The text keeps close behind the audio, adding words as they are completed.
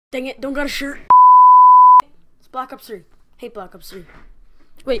Dang it, don't got a shirt. It's Black Ops 3. Hate Black Ops 3.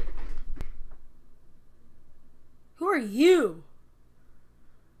 Wait. Who are you?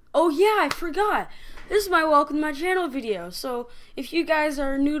 Oh yeah, I forgot. This is my welcome to my channel video. So, if you guys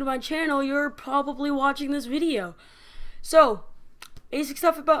are new to my channel, you're probably watching this video. So, basic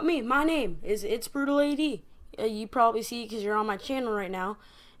stuff about me. My name is It's Brutal AD. You probably see because you're on my channel right now.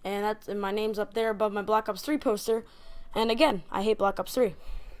 And my name's up there above my Black Ops 3 poster. And again, I hate Black Ops 3.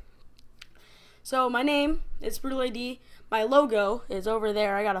 So, my name is Brutal AD. My logo is over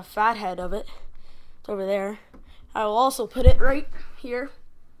there. I got a fat head of it. It's over there. I will also put it right here.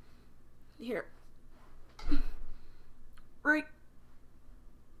 Here. Right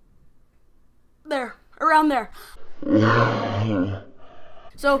there. Around there.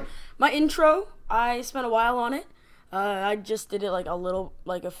 So, my intro, I spent a while on it. I just did it like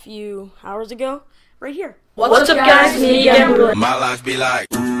a few hours ago. Right here. What's up, guys? Me again. My life be like,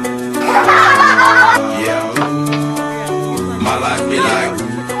 yeah. My life be like,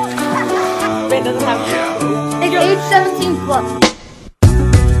 Wait, it doesn't have yeah. It's age 17 plus.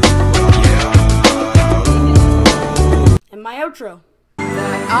 And my outro.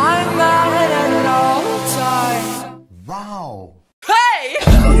 I'm mad at all time. Wow. Hey!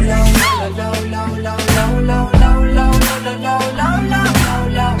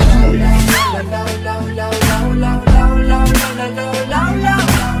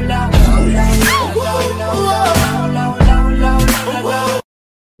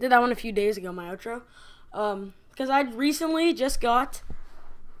 Did that one a few days ago, my outro. Because I recently just got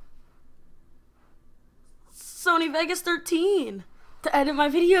Sony Vegas 13 to edit my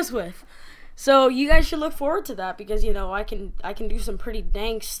videos with. So you guys should look forward to that because, you know, I can do some pretty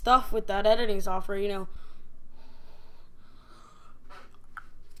dang stuff with that editing software, you know.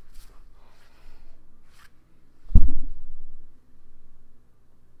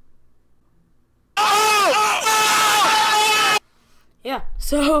 Yeah,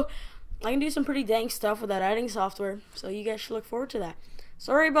 so I can do some pretty dang stuff with that editing software, so you guys should look forward to that.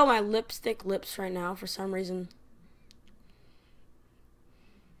 Sorry about my lipstick lips right now for some reason.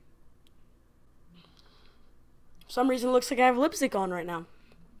 For some reason it looks like I have lipstick on right now.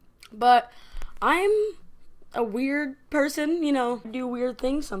 But I'm a weird person, you know, do weird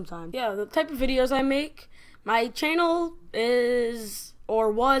things sometimes. Yeah, the type of videos I make, my channel is or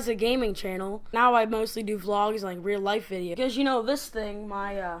was a gaming channel. Now I mostly do vlogs, like real life videos. Because, you know, this thing,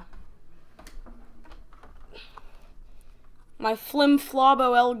 my Flim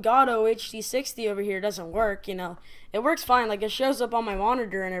Flabo Elgato HD60 over here doesn't work, you know. It works fine, like it shows up on my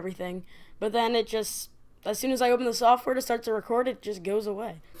monitor and everything. But then it just, as soon as I open the software to start to record, it just goes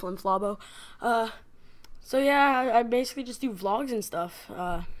away. Flim Flabo. So yeah, I basically just do vlogs and stuff.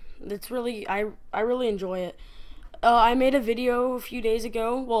 It's really, I really enjoy it. I made a video a few days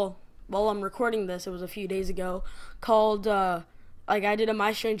ago, well, while I'm recording this, it was a few days ago, called, like I did a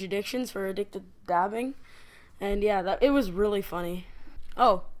My Strange Addictions for Addicted Dabbing, and yeah, it was really funny.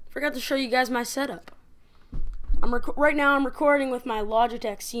 Oh, forgot to show you guys my setup. Right now I'm recording with my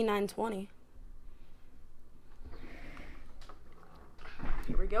Logitech C920.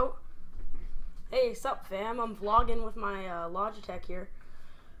 Here we go. Hey, sup fam, I'm vlogging with my Logitech here.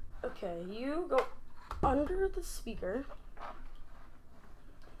 Okay, you go under the speaker.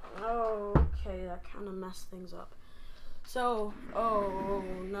 Okay, that kind of messed things up. So, oh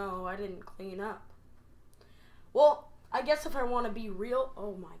no, I didn't clean up. Well, I guess if I want to be real,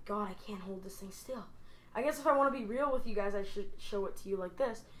 oh my god, I can't hold this thing still. I guess if I want to be real with you guys, I should show it to you like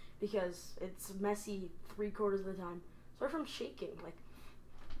this, because it's messy 3/4 of the time. Sorry if I'm shaking, like.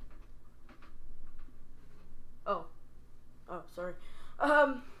 Oh, sorry.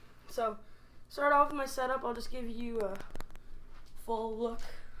 So, start off with my setup. I'll just give you a full look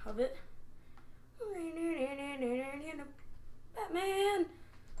of it. Batman!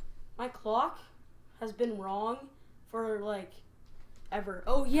 My clock has been wrong for, like, ever.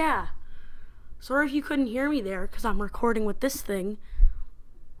 Oh, yeah. Sorry if you couldn't hear me there, because I'm recording with this thing.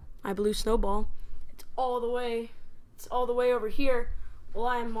 My blue snowball. It's all the way over here. Well,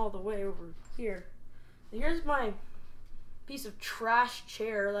 I'm all the way over here. Here's my piece of trash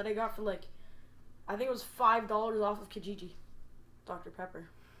chair that I got for, like, I think it was $5 off of Kijiji. Dr. Pepper.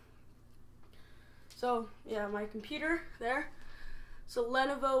 So, yeah, my computer there. It's a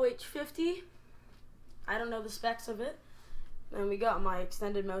Lenovo H50. I don't know the specs of it. And we got my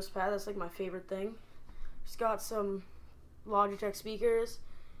extended mouse pad. That's like my favorite thing. Just got some Logitech speakers.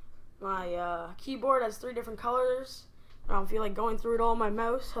 My keyboard has 3 different colors. I don't feel like going through it all. My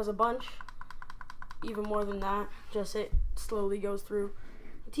mouse has a bunch. Even more than that. Just it slowly goes through.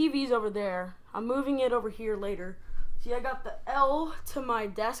 The TV's over there. I'm moving it over here later. See, I got the L to my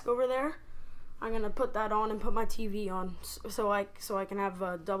desk over there. I'm gonna put that on and put my TV on so I can have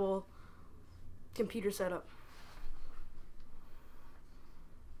a double computer setup.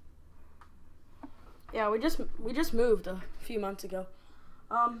 Yeah, we just moved a few months ago.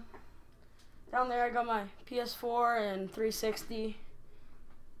 Down there I got my PS4 and 360.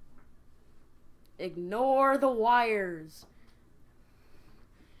 Ignore the wires.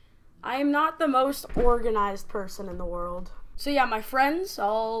 I am not the most organized person in the world. So yeah, my friends,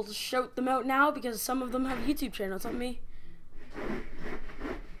 I'll shout them out now because some of them have YouTube channels, not me.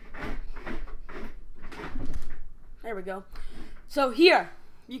 There we go. So here,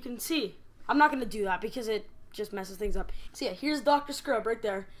 you can see. I'm not going to do that because it just messes things up. So yeah, here's Dr. Scrub right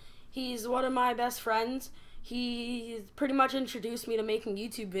there. He's one of my best friends. He pretty much introduced me to making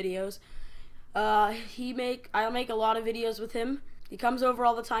YouTube videos. I'll make a lot of videos with him. He comes over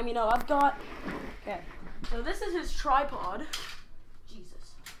all the time. You know, okay. So this is his tripod.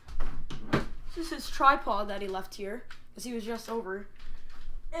 Jesus. This is his tripod that he left here because he was just over.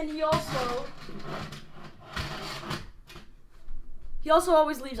 And he also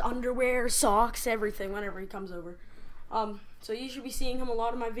always leaves underwear, socks, everything whenever he comes over. So you should be seeing him a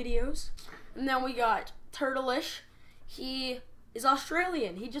lot in my videos. And then we got Turtleish. He is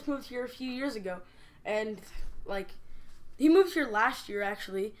Australian. He just moved here a few years ago. And, like, he moved here last year,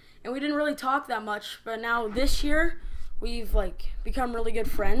 actually. And we didn't really talk that much. But now this year, we've, like, become really good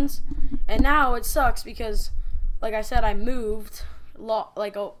friends. And now it sucks because, like I said, I moved,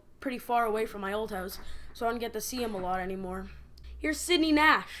 pretty far away from my old house. So I don't get to see him a lot anymore. Here's Sydney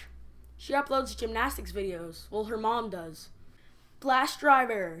Nash. She uploads gymnastics videos. Well, her mom does. Flash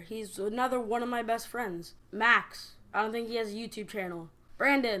Driver. He's another one of my best friends. Max. I don't think he has a YouTube channel.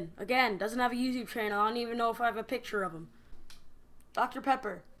 Brandon. Again, doesn't have a YouTube channel. I don't even know if I have a picture of him. Dr.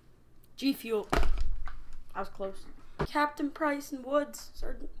 Pepper. G Fuel. I was close. Captain Price and Woods.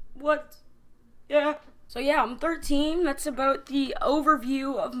 Sergeant Woods. Yeah. So yeah, I'm 13. That's about the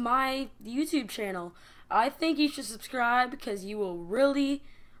overview of my YouTube channel. I think you should subscribe because you will really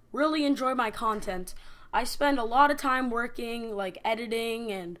enjoy my content. I spend a lot of time working, like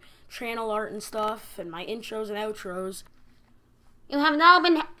editing and channel art and stuff, and my intros and outros. You have now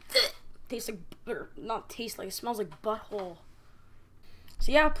been it smells like butthole.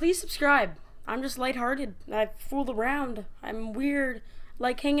 So yeah, please subscribe. I'm just lighthearted. I fool around. I'm weird,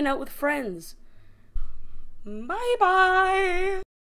 like hanging out with friends. Bye bye.